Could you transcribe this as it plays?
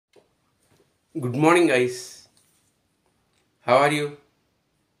Good morning, guys. How are you?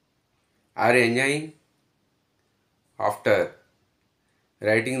 Are you enjoying after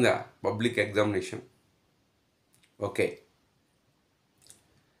writing the public examination? Okay,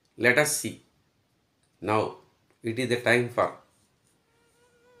 let us see. Now it is the time for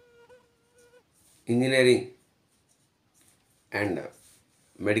engineering and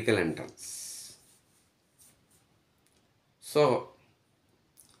medical entrance. So,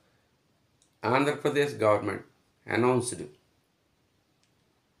 Andhra Pradesh government announced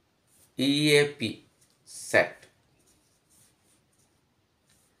EAP set.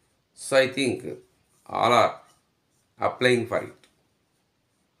 So, I think all are applying for it.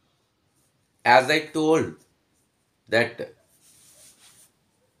 As I told that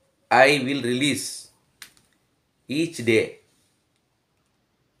I will release each day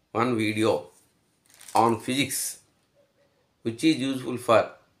one video on physics which is useful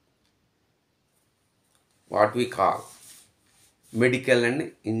for what we call medical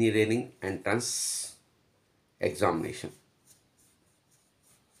and engineering entrance examination.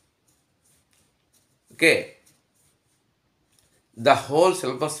 Okay, the whole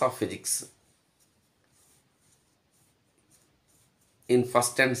syllabus of physics in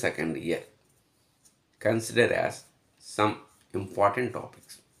first and second year consider as some important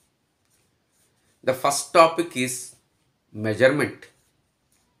topics. The first topic is measurement.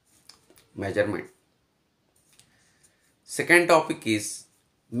 Measurement. Second topic is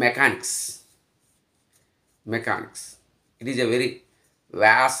mechanics. Mechanics. It is a very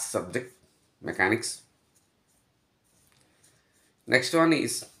vast subject, mechanics. Next one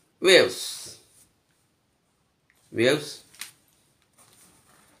is waves. Waves.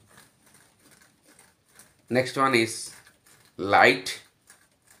 Next one is light.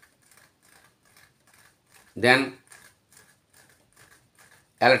 Then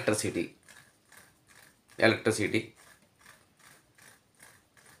electricity. Electricity.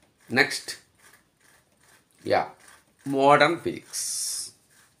 Next, modern physics.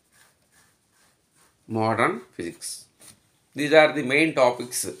 Modern physics. These are the main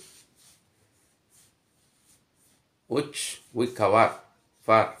topics which we cover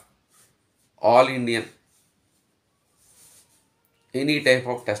for all Indian any type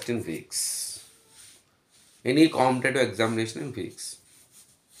of test in physics, any competitive examination in physics.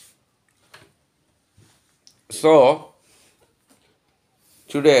 So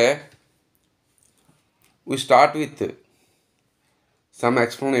today we start with some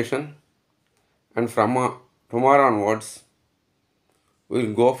explanation, and from tomorrow onwards we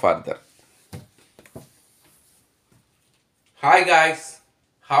will go further. Hi guys,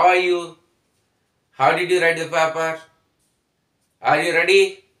 how are you? How did you write the paper? Are you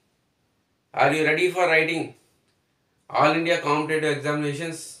ready? Are you ready for writing all India competitive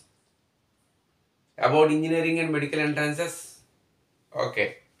examinations about engineering and medical entrances?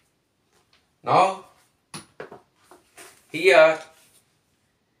 Okay. Now, here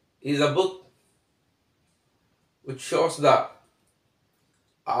is a book which shows the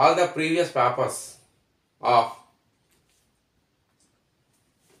all the previous papers of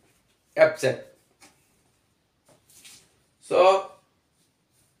EAPCET. So,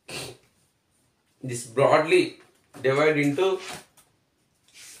 this broadly divided into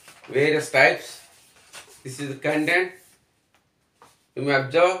various types. This is the content. You may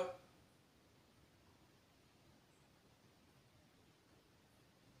observe.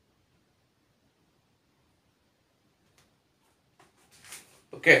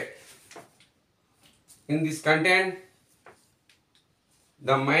 Okay. In this content,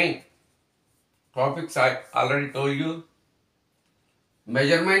 the main topics I already told you.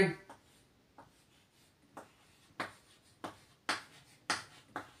 Measurement,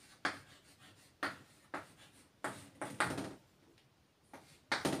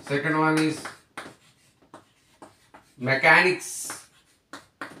 second one is mechanics.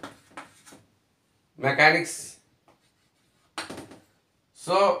 Mechanics.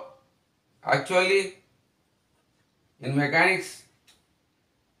 So, actually, in mechanics,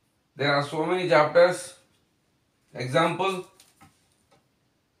 there are so many chapters. Example,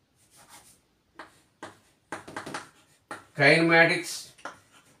 kinematics,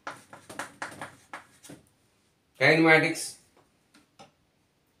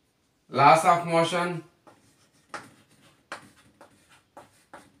 laws of motion,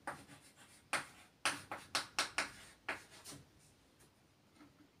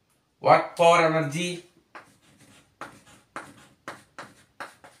 work power energy,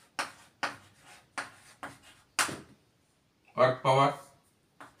 work power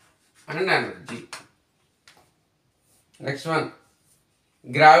and energy. Next one,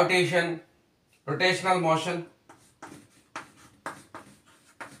 gravitation, rotational motion,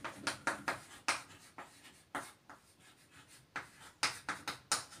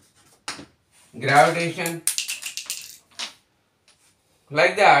 gravitation.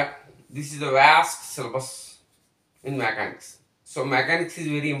 Like that, this is a vast syllabus in mechanics. So mechanics is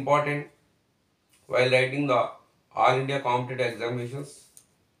very important while writing the All India competitive examinations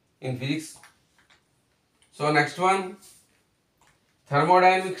in physics. So next one,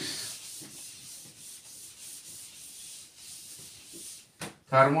 thermodynamics.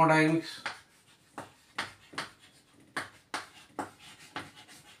 Thermodynamics.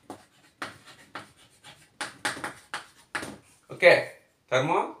 Okay,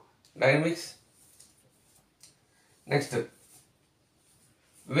 thermodynamics. Next,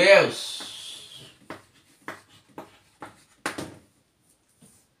 waves.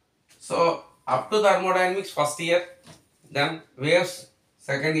 So up to thermodynamics first year, then waves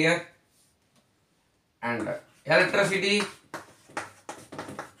second year, and electricity.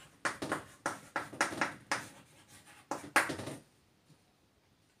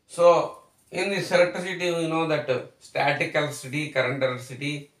 So in this electricity, we know that static electricity, current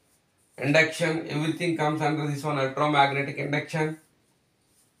electricity, induction, everything comes under this one, electromagnetic induction.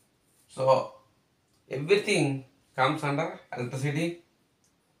 So everything comes under electricity.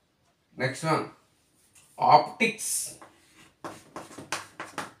 Next one, optics.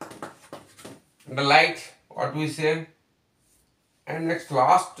 The light, what we say. And next,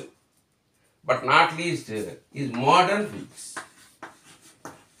 last but not least, is modern physics.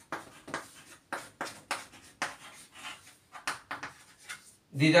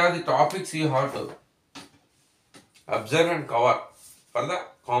 These are the topics you have to observe and cover for the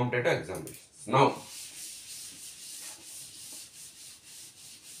competitive examinations. Now,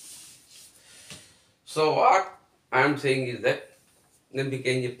 so what I am saying is that, then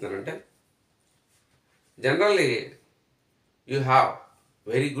became generally you have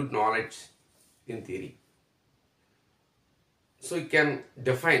very good knowledge in theory. So you can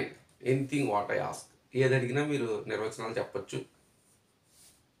define anything what I ask. ఏది అడిగినా మీరు నిర్వచనాలు చెప్పొచ్చు,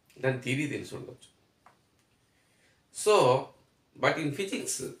 దాని theory తెలిసి ఉండొచ్చు. So, but in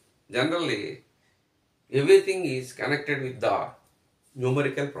physics, generally, everything is connected with the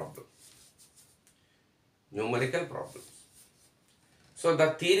numerical problem. Numerical problems. So, the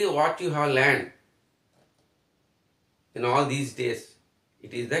theory what you have learned in all these days,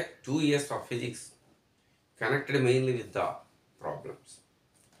 it is that 2 years of physics connected mainly with the problems.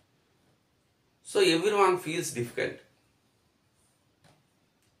 So, everyone feels difficult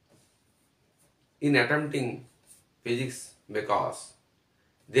in attempting physics because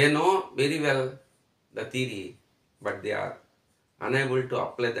they know very well the theory, but they are unable to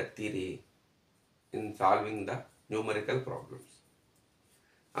apply that theory in solving the numerical problems.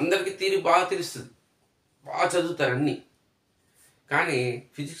 అందరికీ theory బాగా తెలుస్తుంది, బాగా చదువుతారు అన్నీ, కానీ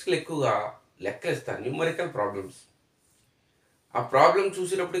ఫిజిక్స్లో ఎక్కువగా లెక్కలేస్తారు, numerical problems. ఆ problem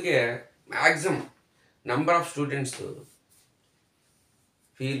చూసేటప్పటికే maximum number of students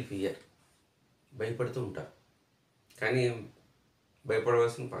fear, భయపడుతూ ఉంటారు. కానీ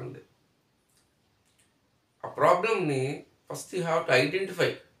భయపడవలసిన పని లేదు. ఆ ప్రాబ్లమ్ని first you have to identify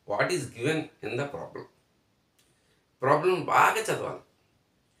what is given in the problem. Problem బాగా చదవాలి,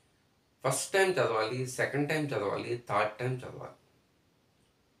 ఫస్ట్ టైం చదవాలి, సెకండ్ టైం చదవాలి, థర్డ్ టైం చదవాలి.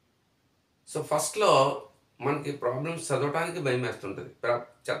 సో ఫస్ట్లో మనకి ప్రాబ్లమ్స్ చదవడానికి భయం వేస్తుంటుంది.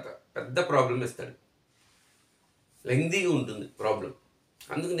 పెద్ద ప్రాబ్లం ఇస్తాడు, లెంగ్దీగా ఉంటుంది ప్రాబ్లం,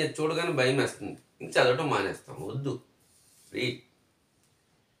 అందుకు నేను చూడగానే భయం వేస్తుంది, ఇంక చదవటం మానేస్తాం. వద్దు, read,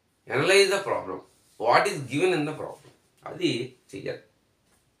 analyse the problem, what is given in the problem, అది చెయ్యాలి.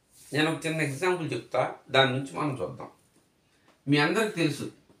 నేను ఒక చిన్న ఎగ్జాంపుల్ చెప్తా, దాని నుంచి మనం చూద్దాం. మీ అందరికి తెలుసు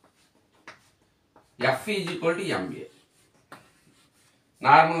F is equal to MA,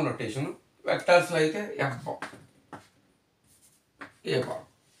 normal rotation. వెక్టార్స్లో అయితే F ball, A ball.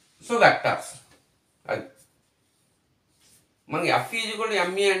 So vectors అది మనకి F is equal to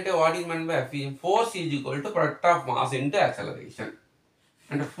MA అంటే what is men by F is force is equal to product of mass into acceleration.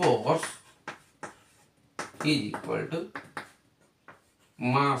 అంటే force is equal to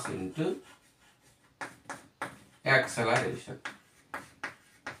mass into acceleration.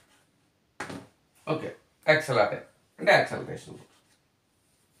 Okay, accelerate అంటే acceleration.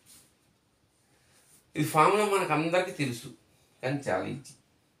 ఈ formula మనకు అందరికీ తెలుసు, కానీ చాలా easy.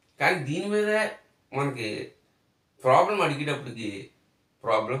 కానీ దీని మీదే మనకి ప్రాబ్లం అడిగేటప్పటికి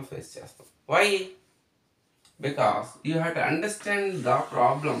ప్రాబ్లం ఫేస్ చేస్తాం. Why? Because you have to understand the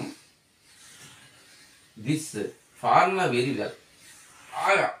problem, this formula very well.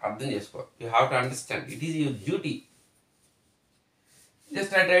 బాగా అర్థం చేసుకో. You have to understand, it is your duty.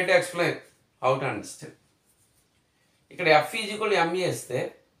 Just I try to explain how to understand. ఇక్కడ F is equal ఎం చేస్తే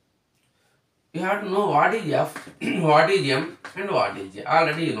you have to know what is F, what is M and what is a.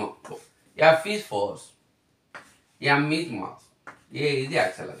 Already you know. F is force, M is mass, A is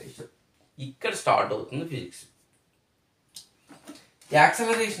acceleration. ఇక్కడ start అవుతుంది physics.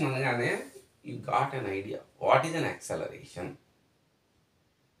 Acceleration అనగానే you got an idea what is an acceleration.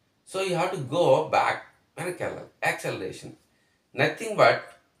 So you have to go back. వెనక్కి వెళ్ళాలి. Acceleration nothing but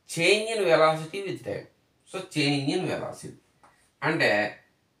change in velocity with time. So change in velocity అంటే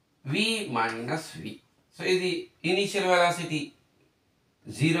v minus v. So ఇది initial velocity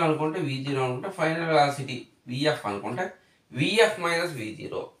 0 అనుకుంటే v0 అనుకుంటే, final velocity vf అనుకుంటే vf minus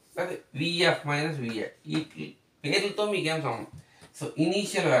v0 అదే vf minus vi. ఈ పేర్లతో మీకేం సంబంధం. So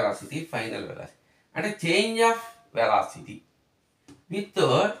initial velocity, final velocity అంటే change of velocity with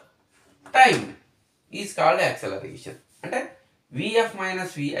time is called acceleration. అంటే vf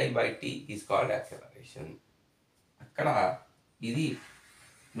minus vi/t is called acceleration. అక్కడ ఇది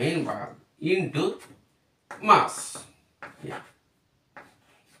మెయిన్ భాగం ఇంటూ మాస్.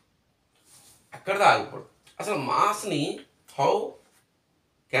 అక్కడ ఆగిపోడు. అసలు మాస్ని how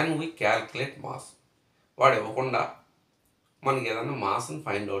can we calculate mass? వాడు ఇవ్వకుండా మనకి ఏదన్నా మాస్ని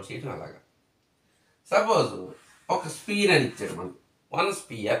ఫైండ్ అవుట్ చేయడం అలాగా. సపోజ్ ఒక స్పియర్ అని ఇచ్చాడు మనకి. 1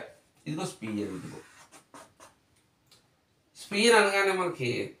 స్పియర్, ఇదిగో స్పియర్, ఇదిగో స్పియర్ అనగానే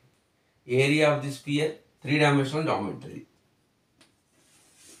మనకి area of the spear 3 dimensional geometry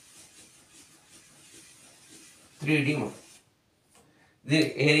 3D మొత్తం. ది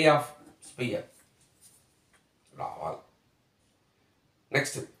ఏరియా ఆఫ్ స్పియర్ రావాలి.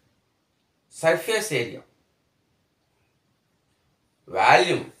 Next surface area,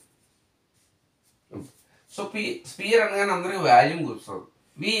 volume. So spear అనగానే అందరికీ వాల్యూమ్ గుర్తుంది.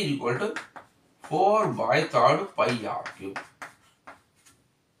 V = 4/3 πr³.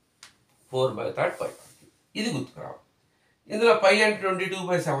 4/3 πr³. ఇది గుర్తుకురావాలి. ఇందులో π అంటే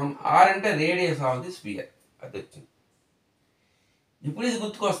 22/7, r అంటే రేడియస్ ఆఫ్ ది స్పియర్, అది వచ్చింది. ఇప్పుడు ఇది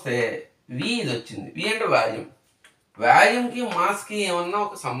గుర్తుకొస్తే v ఇది వచ్చింది. v అంటే వాల్యూమ్. వాల్యూమ్కి మాస్కి ఏమన్నా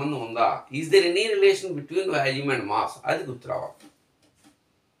ఒక సంబంధం ఉందా? Is there any relation between volume and mass? అది గుర్తురావాలి.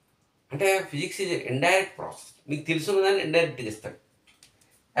 అంటే ఫిజిక్స్ ఈజ్ ఇండైరెక్ట్ ప్రాసెస్. మీకు తెలుసున్నదాన్ని ఇండైరెక్ట్గా ఇస్తాడు.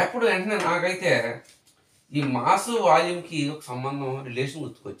 అప్పుడు వెంటనే నాకైతే ఈ మాస్ వాల్యూమ్కి ఒక సంబంధం, రిలేషన్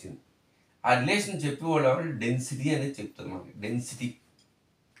గుర్తుకొచ్చింది. ఆ రిలేషన్ చెప్పేవాళ్ళు ఎవరు? డెన్సిటీ అనేది చెప్తుంది మనకి. డెన్సిటీ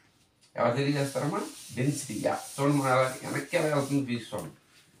ఎవరు తెలియజేస్తారమ్మా? డెన్సిటీ. చూడండి మన వెనక్కి ఎలా వెళ్తుంది ఫిజిక్స్ చూడండి.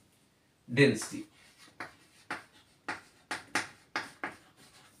 Density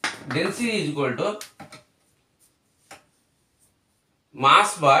is equal to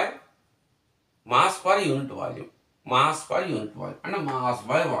mass per unit volume. Mass per unit volume అంటే మాస్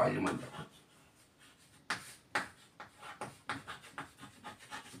బై వాల్యూమ్ అని చెప్పచ్చు.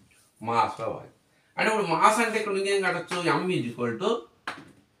 మాస్ బై వాల్యూమ్ అంటే ఇప్పుడు మాస్ అంటే ఇక్కడ నుంచి ఏం కట్టచ్చు? m is equal to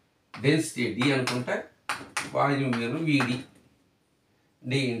density d అనుకుంటే volume vd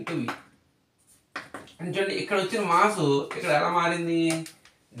d into v. అంటే చూడండి ఇక్కడ వచ్చిన మాసు ఇక్కడ ఎలా మారింది?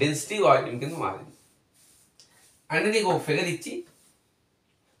 డెన్సిటీ వాల్యూమ్ కింద మారింది. అంటే నీకు ఒక ఫిగర్ ఇచ్చి,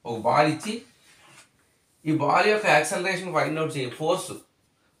 ఒక బాల్ ఇచ్చి, ఈ బాల్ యొక్క యాక్సలరేషన్ ఫైండ్ అవుట్ చేయి. Force,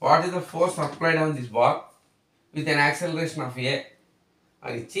 what is the force applied on this ball with an acceleration of ఏ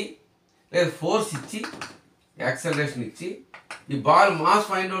అని ఇచ్చి, లేదా ఫోర్స్ ఇచ్చి, యాక్సలరేషన్ ఇచ్చి, ఈ బాల్ మాస్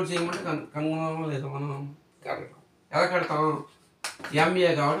ఫైండ్ అవుట్ చేయమంటే కనుగొనడం లేదా మనం కడతాం. ఎలా కడతాం?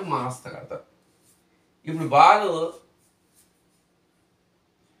 ఎంఏ కాబట్టి మాస్తో కడతాం. ఇప్పుడు బాల్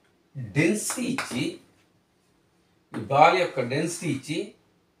డెన్సిటీ ఇచ్చి, ఈ బాల్ యొక్క డెన్సిటీ ఇచ్చి,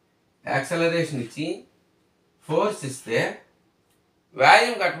 యాక్సలరేషన్ ఇచ్చి, ఫోర్స్ ఇస్తే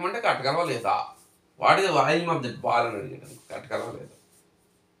వాల్యూమ్ కట్టమంటే కట్టగలవా లేదా? What is the volume of that ball అని అడిగాడు. కట్టగలవా లేదా?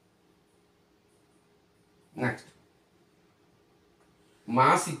 నెక్స్ట్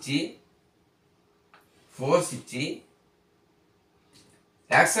మాస్ ఇచ్చి, ఫోర్స్ ఇచ్చి,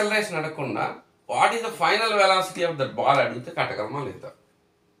 యాక్సలరేషన్ అడగకుండా what is the final velocity of that ball అడిగితే కట్టగలమా లేదా?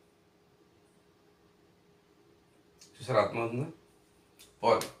 చూసారు, అర్థమవుతుందా?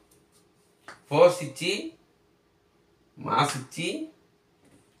 ఫోర్స్ ఇచ్చి, మాస్ ఇచ్చి,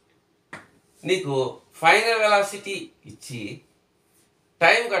 నీకు ఫైనల్ వెలాసిటీ ఇచ్చి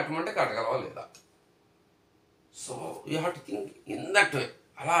టైం కట్టమంటే కట్టగలవా లేదా? So you have to think in that way.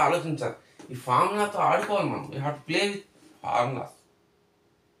 అలా ఆలోచించాలి. ఈ ఫార్ములాతో ఆడుకోవాలి మనం. You have to play with formulas.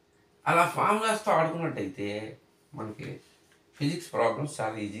 అలా ఫార్ములాస్తో ఆడుకున్నట్టయితే మనకి ఫిజిక్స్ ప్రాబ్లమ్స్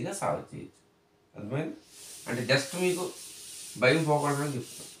చాలా ఈజీగా సాల్వ్ చేయొచ్చు. అర్థమైంది? అంటే జస్ట్ మీకు భయం పోకుండా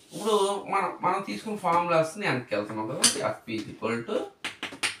చెప్తాం. ఇప్పుడు మనం తీసుకున్న ఫార్ములాస్ని వెనక్కి వెళ్తున్నాం కదా. ఎఫ్ ఈజ్ ఈక్వల్ టు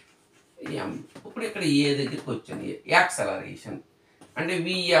ఎం. ఇప్పుడు ఇక్కడ ఏ దగ్గరికి వచ్చింది? యాక్సలరేషన్. అంటే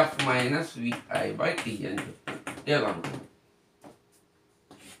VF minus VI by tea అని చెప్తాను.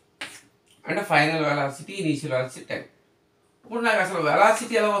 అంటే final velocity, initial velocity, time. ఇప్పుడు నాకు అసలు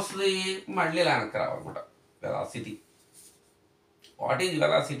వెలాసిటీ ఎలా వస్తుంది? మళ్ళీ ఇలా వెనక్కి రావాలన్నమాట. Velocity, what is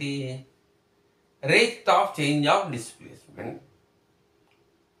velocity? Rate of change of displacement.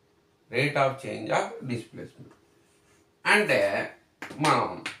 Rate of change of displacement అంటే మనం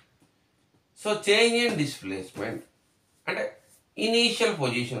చేంజ్ ఇన్ డిస్ప్లేస్మెంట్ అంటే ఇనీషియల్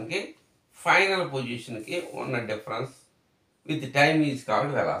పొజిషన్కి ఫైనల్ పొజిషన్కి ఉన్న difference with time is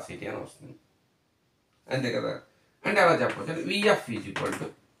called velocity అని వస్తుంది. అంతే కదా. అంటే అలా చెప్పవచ్చు. VF is equal to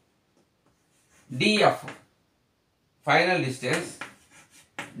DF final distance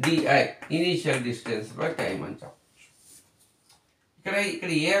DI initial distance by time అని చెప్పచ్చు. ఇక్కడ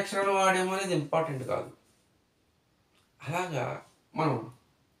ఏ అక్షరాలు వాడేమో అనేది ఇంపార్టెంట్ కాదు. అలాగా మనం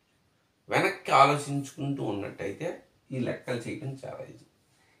వెనక్కి ఆలోచించుకుంటూ ఉన్నట్టయితే ఈ లెక్కలు చేయడం చాలా ఈజీ.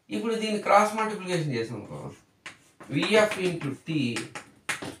 ఇప్పుడు దీన్ని క్రాస్ మల్టిప్లికేషన్ చేసాం అనుకో, VF into T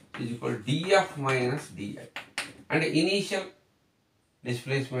is equal DF minus DI అంటే initial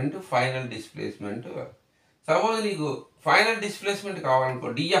displacement, final displacement. Suppose నీకు ఫైనల్ డిస్ప్లేస్మెంట్ కావాలనుకో,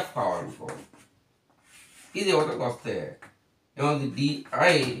 డిఎఫ్ కావాలనుకో, ఇది ఒకటికి వస్తే ఏమవుతుంది?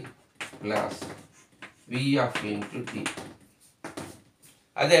 DI plus VF into tea.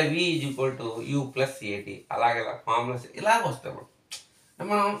 అదే వి is equal to you plus ఏటీ. అలాగే ఫార్ములాస్ ఇలాగ వస్తాయి.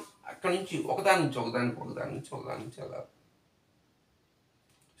 మనం అక్కడి నుంచి ఒకదాని నుంచి వెళ్ళాలి.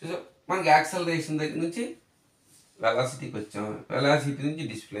 చూసా, మనకి యాక్సలరేషన్ దగ్గర నుంచి వెలాసిటీకి వచ్చాం, వెలాసిటీ నుంచి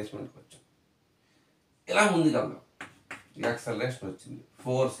డిస్ప్లేస్మెంట్కి వచ్చాం. ఇలా ముందుకెళ్దాం. యాక్సలరేషన్ వచ్చింది,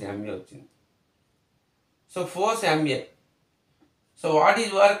 ఫోర్స్ ఎంఏ వచ్చింది. Force MA. What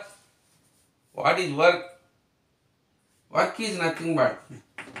is work? Work is nothing but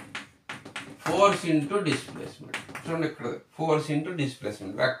force into displacement. చూడండి, ఇక్కడ ఫోర్స్ ఇంటూ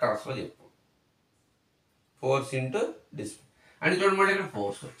డిస్ప్లేస్మెంట్ వెక్టార్స్లో చెప్పు. ఫోర్స్ ఇంటూ అంటే చూడమంటే ఇక్కడ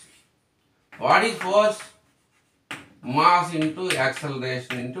ఫోర్స్ వచ్చింది. What is force? Mass into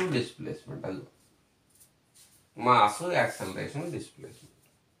acceleration into displacement. అది మాస్, యాక్సలరేషన్, డిస్ప్లేస్మెంట్.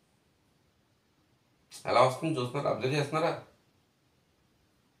 ఎలా వస్తుంది చూస్తున్నారా? అబ్జర్వ్ చేస్తున్నారా?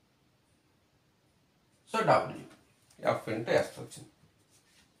 డబ్ల్యూ ఎఫ్ ఇంటూ ఎస్ వచ్చింది.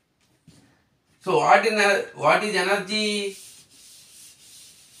 What is energy?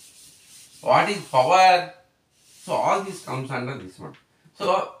 What is power? All this comes under this one.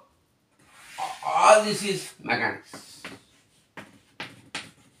 All this is mechanics.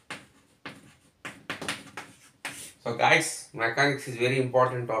 Guys, mechanics is very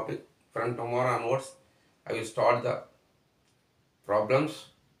important topic. From tomorrow onwards, I will start the problems.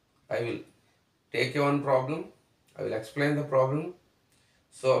 I will take one problem. I will explain the problem.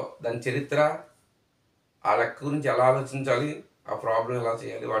 దాని చరిత్ర, ఆ లెక్క గురించి ఎలా ఆలోచించాలి, ఆ problem ఎలా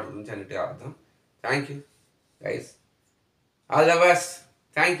చేయాలి, వాటి గురించి అన్నిటి అర్థం. Thank you guys. All the best.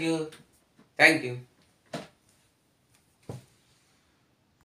 Thank you.